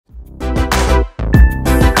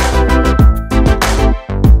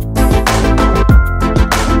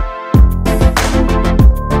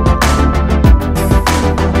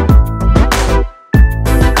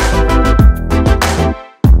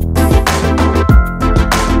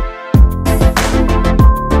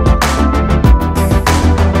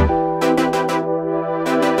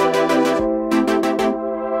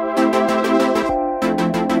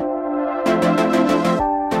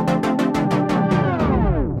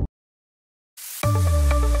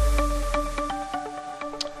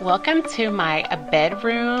Welcome to my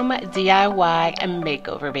bedroom DIY and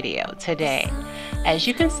makeover video today. As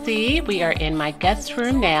you can see, we are in my guest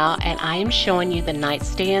room now, and I am showing you the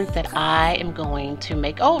nightstands that I am going to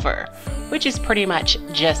make over, which is pretty much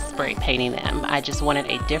just spray painting them. I just wanted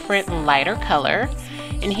a different lighter color.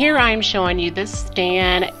 And here I am showing you this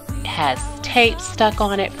stand has tape stuck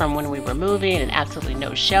on it from when we were moving and absolutely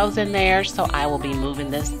no shelves in there, so I will be moving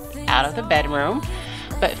this out of the bedroom.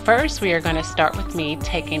 But first we are going to start with me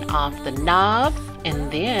taking off the knobs,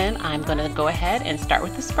 and then I'm going to go ahead and start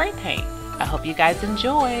with the spray paint. I hope you guys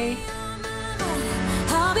enjoy.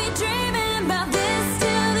 I'll be dreaming about this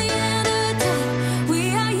till the end of time.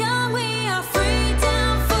 We are young, we are free,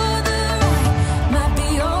 down for the ride. Might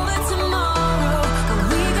be over tomorrow, but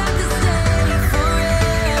we got this day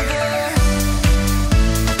forever.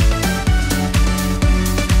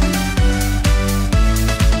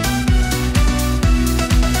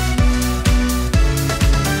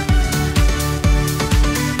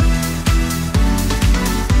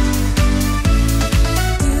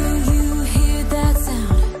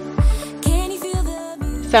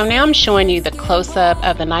 So now I'm showing you the close-up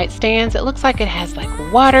of the nightstands. It looks like it has like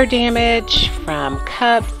water damage from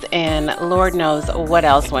cups and Lord knows what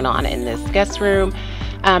else went on in this guest room.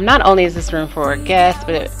 Not only is this room for a guest,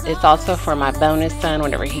 but it's also for my bonus son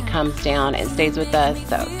whenever he comes down and stays with us.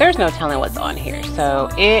 So there's no telling what's on here. So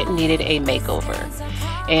it needed a makeover.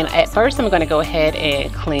 And at first I'm going to go ahead and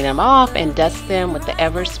clean them off and dust them with the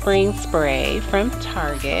Everspring spray from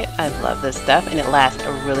Target. I love this stuff and it lasts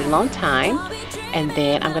a really long time. And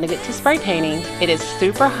then I'm going to get to spray painting. It is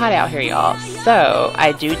super hot out here, y'all, so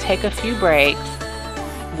I do take a few breaks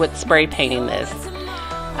with spray painting this.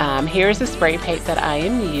 Here's the spray paint that I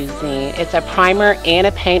am using. It's a primer and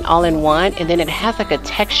a paint all in one, and then it has like a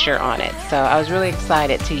texture on it, so I was really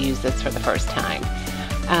excited to use this for the first time.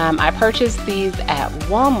 I purchased these at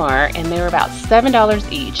Walmart and they were about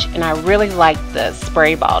 $7 each, and I really like the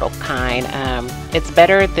spray bottle kind. It's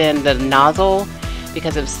better than the nozzle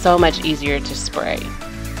because it's so much easier to spray.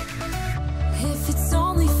 If it's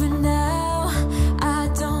only for now, I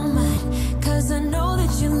don't mind, 'cause I know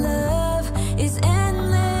that your love is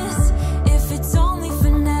endless. If it's only for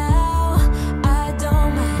now, I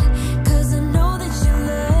don't mind, 'cause I know that your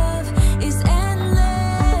love is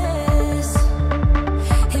endless.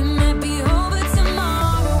 It might be over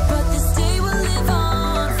tomorrow, but this day will live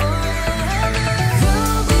on forever.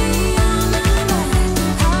 You'll be on my mind,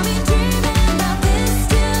 I'll be dreaming about this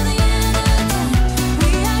till the end of time.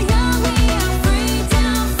 We are young, we are free,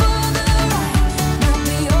 down for the ride. Might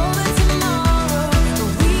be over tomorrow, but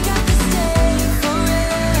we got this day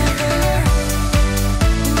forever.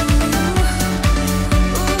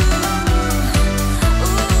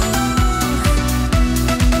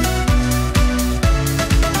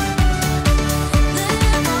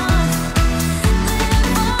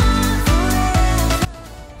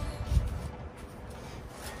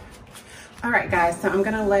 Alright guys, so I'm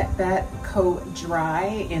going to let that coat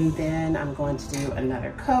dry and then I'm going to do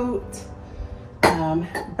another coat.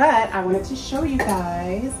 But I wanted to show you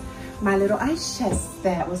guys my little ice chest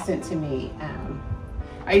that was sent to me.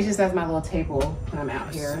 I use this as my little table when I'm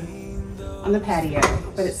out here on the patio.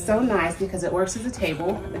 But it's so nice because it works as a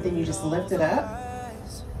table, but then you just lift it up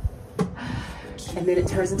and then it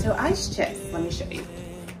turns into an ice chest. Let me show you.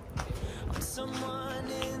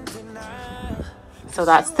 So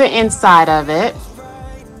that's the inside of it.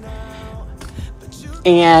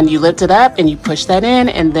 And you lift it up and you push that in,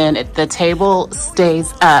 and then the table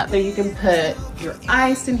stays up. So you can put your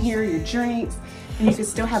ice in here, your drinks, and you can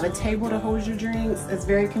still have a table to hold your drinks. It's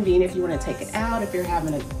very convenient if you want to take it out, if you're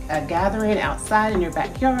having a gathering outside in your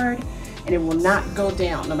backyard, and it will not go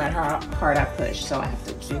down no matter how hard I push. So I have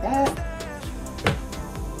to do that.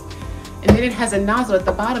 And then it has a nozzle at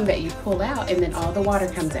the bottom that you pull out, and then all the water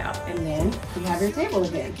comes out, and then you have your table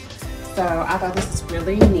again. So I thought this is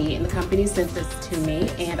really neat, and the company sent this to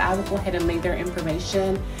me, and I will go ahead and leave their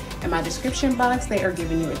information in my description box. They are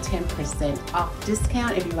giving you a 10% off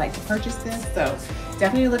discount if you'd like to purchase this. So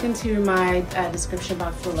definitely look into my description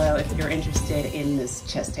box below if you're interested in this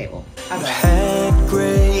chest table. I've had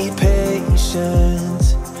great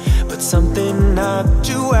patience, but something knocked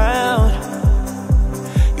you out.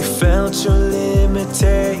 You felt your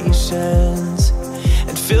limitations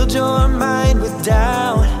and filled your mind with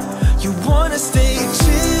doubt. You wanna stay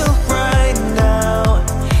chill right now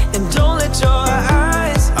and don't let your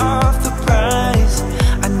eyes off the prize.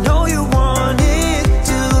 I know you want it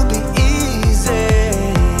to be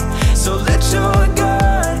easy, so let your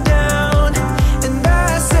guard down. And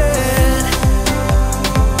I said,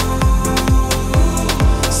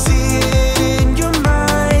 see it in your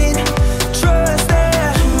mind, trust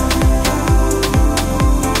that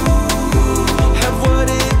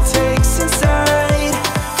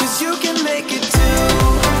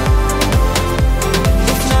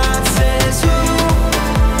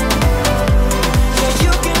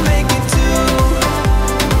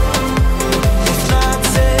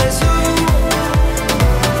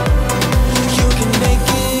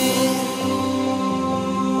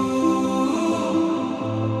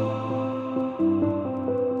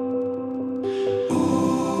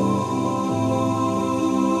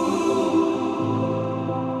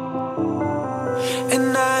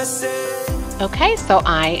Okay, so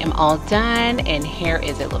I am all done, and here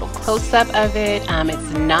is a little close-up of it.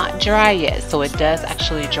 It's not dry yet, so it does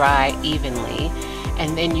actually dry evenly.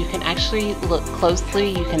 And then you can actually look closely,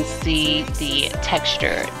 you can see the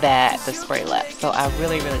texture that the spray left. So I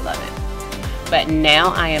really, really love it. But now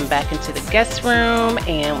I am back into the guest room,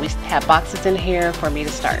 and we have boxes in here for me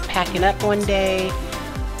to start packing up one day.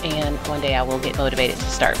 And one day I will get motivated to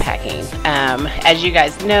start packing. As you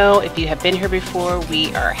guys know, if you have been here before,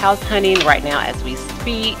 we are house hunting right now as we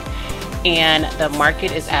speak, and the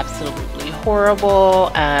market is absolutely horrible.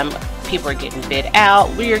 People are getting bid out,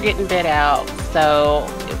 we are getting bid out, so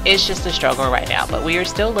it's just a struggle right now, but we are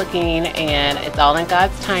still looking, and it's all in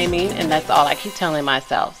God's timing, and that's all I keep telling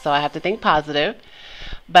myself, so I have to think positive.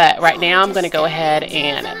 But right now I'm going to go ahead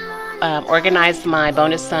and organize my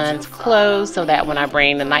bonus son's clothes so that when I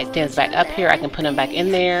bring the nightstands back up here, I can put them back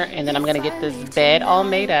in there. And then I'm going to get this bed all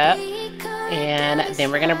made up, and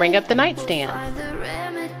then we're going to bring up the nightstand.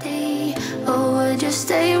 Oh, would you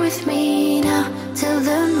stay with me now till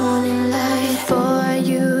the morning light? Before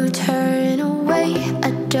you turn away,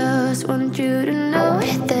 I just want you to know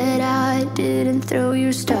that I didn't throw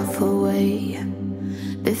your stuff away.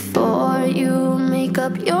 Before you make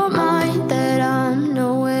up your mind that I'm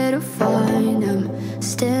nowhere to find, I'm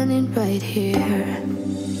standing right here.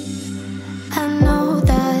 I know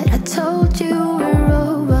that I told you we're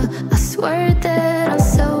over, I swear that I'm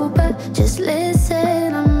sober, just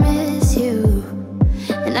listen, I miss you.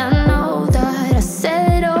 And I know that I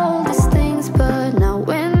said all these things, but now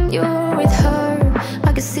when you're with her,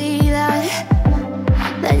 I can see that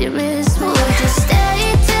you miss me. Would you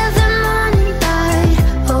stay till the morning light?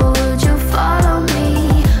 Or would you follow me?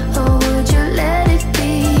 Or would you let it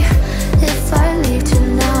be? If I leave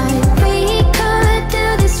tonight, we could do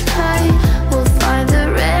this right, we'll find the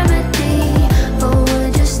remedy. Or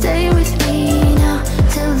would you stay with me now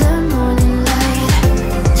till the morning light?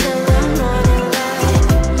 Till the morning light,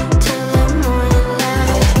 till the morning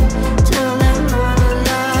light, till the morning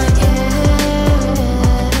light, yeah.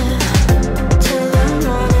 Till the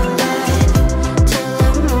morning light, till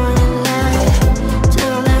the morning light,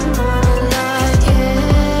 till the morning light, yeah.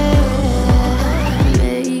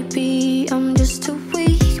 Maybe I'm just too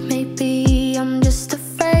weak, maybe I'm just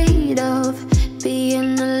afraid of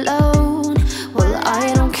being alone. Well,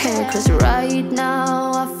 I don't care, 'cause right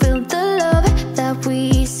now I feel the love that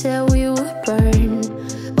we said we would burn.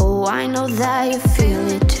 Oh, I know that you feel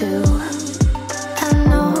it too. I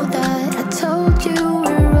know that I told you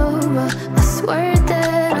we're over, I swear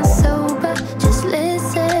that I'm sober, just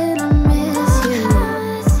listen, I miss you.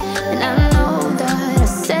 And I know that I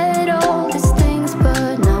said all these things,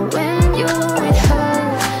 but now when you're with her,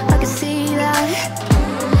 I can see that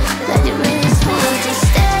you miss me. Would you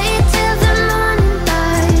stay till the morning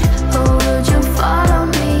light? Or would you follow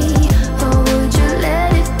me? Or would you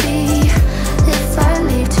let it be? If I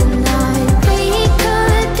leave tonight, we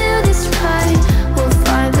could do this right, we'll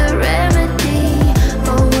find the remedy.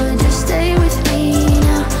 Or would you stay with me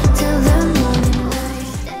now till the morning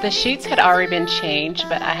light? The sheets had already been changed,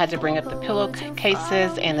 but I had to bring up the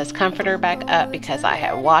pillowcases and this comforter back up because I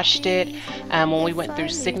had washed it. When we went through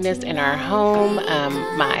sickness in our home,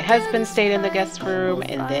 my husband stayed in the guest room,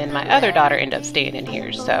 and then my other daughter ended up staying in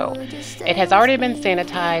here. So it has already been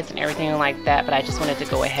sanitized and everything like that, but I just wanted to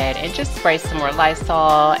go ahead and just spray some more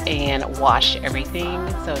Lysol and wash everything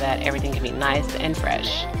so that everything can be nice and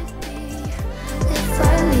fresh. If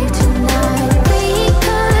I leave tonight, we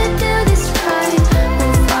could do this right,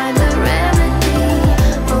 we'll find the remedy.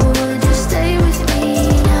 Or would you stay with me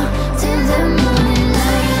now till the morning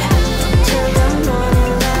light? Till the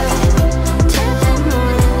morning light, till the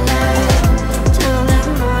morning light, till the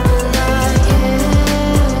morning light, yeah.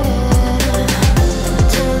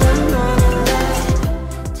 Till the morning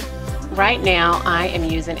light. Right now I am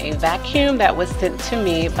using a vacuum that was sent to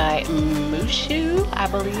me by Mushu, I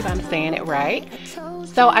believe I'm saying it right.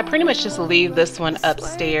 So I pretty much just leave this one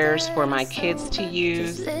upstairs for my kids to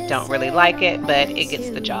use. Don't really like it, but it gets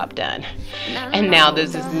the job done. And now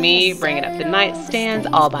this is me bringing up the nightstands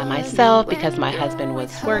all by myself because my husband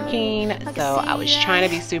was working. So I was trying to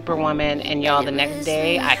be superwoman, and y'all, the next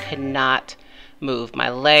day I could not move. My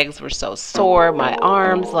legs were so sore, my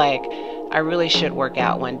arms, like I really should work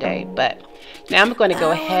out one day. But now I'm going to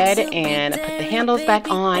go ahead and put the handles back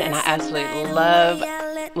on, and I absolutely love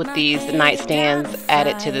with these nightstands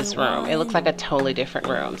added to this room. It looks like a totally different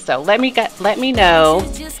room. So let me know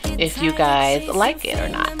if you guys like it or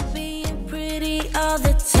not. Being pretty all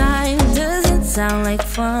the time doesn't sound like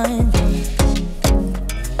fun.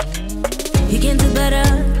 You can do better.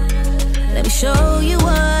 Let me show you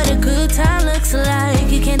what a good time looks like.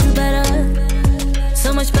 You can do better,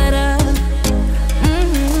 so much better.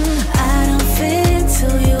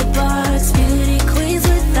 till your barks, beauty queens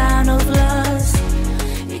without no flaws.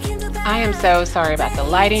 You can do better. I am so sorry about the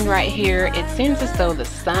lighting right here. It seems as though the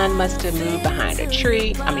sun must have moved behind a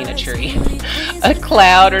tree, a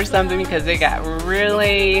cloud or something, because it got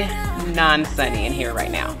really non-sunny in here right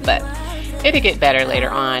now, but it'll get better later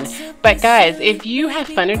on. But guys, if you have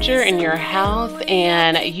furniture in your house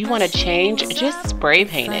and you want to change, just spray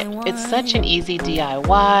paint it. It's such an easy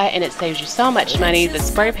DIY and it saves you so much money. The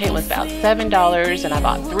spray paint was about $7 and I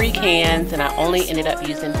bought 3 cans and I only ended up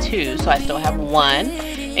using 2, so I still have 1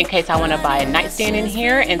 in case I want to buy a nightstand in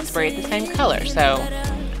here and spray it the same color. So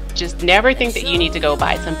just never think that you need to go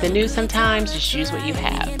buy something new sometimes. Just use what you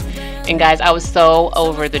have. And guys, I was so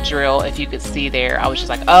over the drill. If you could see there, I was just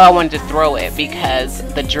like, oh, I wanted to throw it because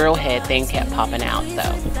the drill head thing kept popping out. So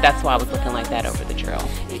that's why I was looking like that over the drill.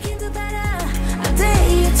 You can do better. I dare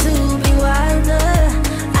you to be wilder.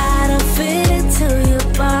 I don't fit into your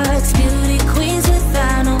box. Beauty queens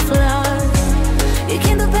without no flaws. You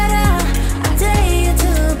can do better. I dare you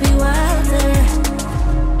to be wilder.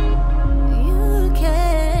 You can.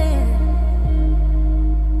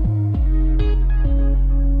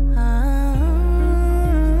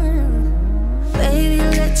 Baby,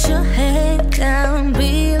 let your head down.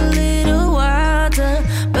 Be a little wilder.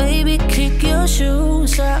 Baby, kick your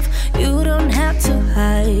shoes off. You don't have to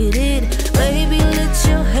hide it. Baby, let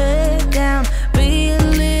your head down. Be a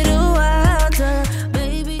little wilder.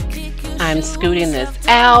 Baby, kick your I'm scooting this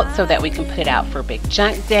out so that we can put it out for Big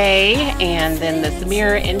Junk Day. And then this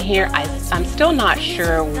mirror in here, I'm still not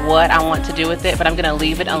sure what I want to do with it, but I'm going to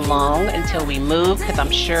leave it alone until we move because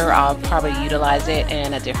I'm sure I'll probably utilize it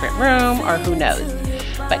in a different room or who knows.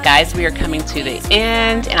 But guys, we are coming to the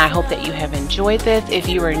end and I hope that you have enjoyed this. If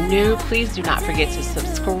you are new, please do not forget to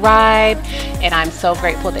subscribe. And I'm so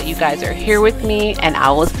grateful that you guys are here with me and I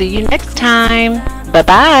will see you next time.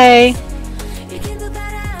 Bye-bye. You can do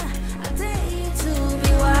better. I dare you to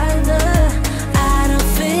be wilder. I don't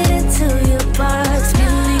fit into your box.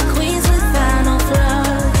 Beauty queens without no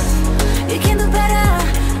flaws. You can do better.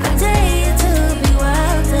 I dare you to be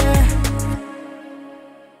wilder.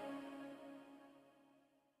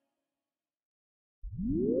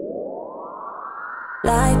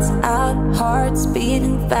 Lights out, hearts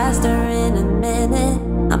beating faster in a minute.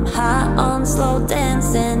 I'm high on slow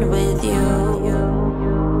dancing with you.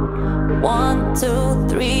 1, 2,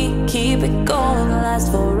 3, keep it going,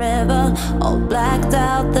 last forever. All blacked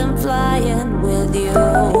out, then flying with you.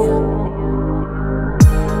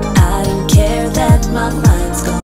 I don't care that my mind's gone.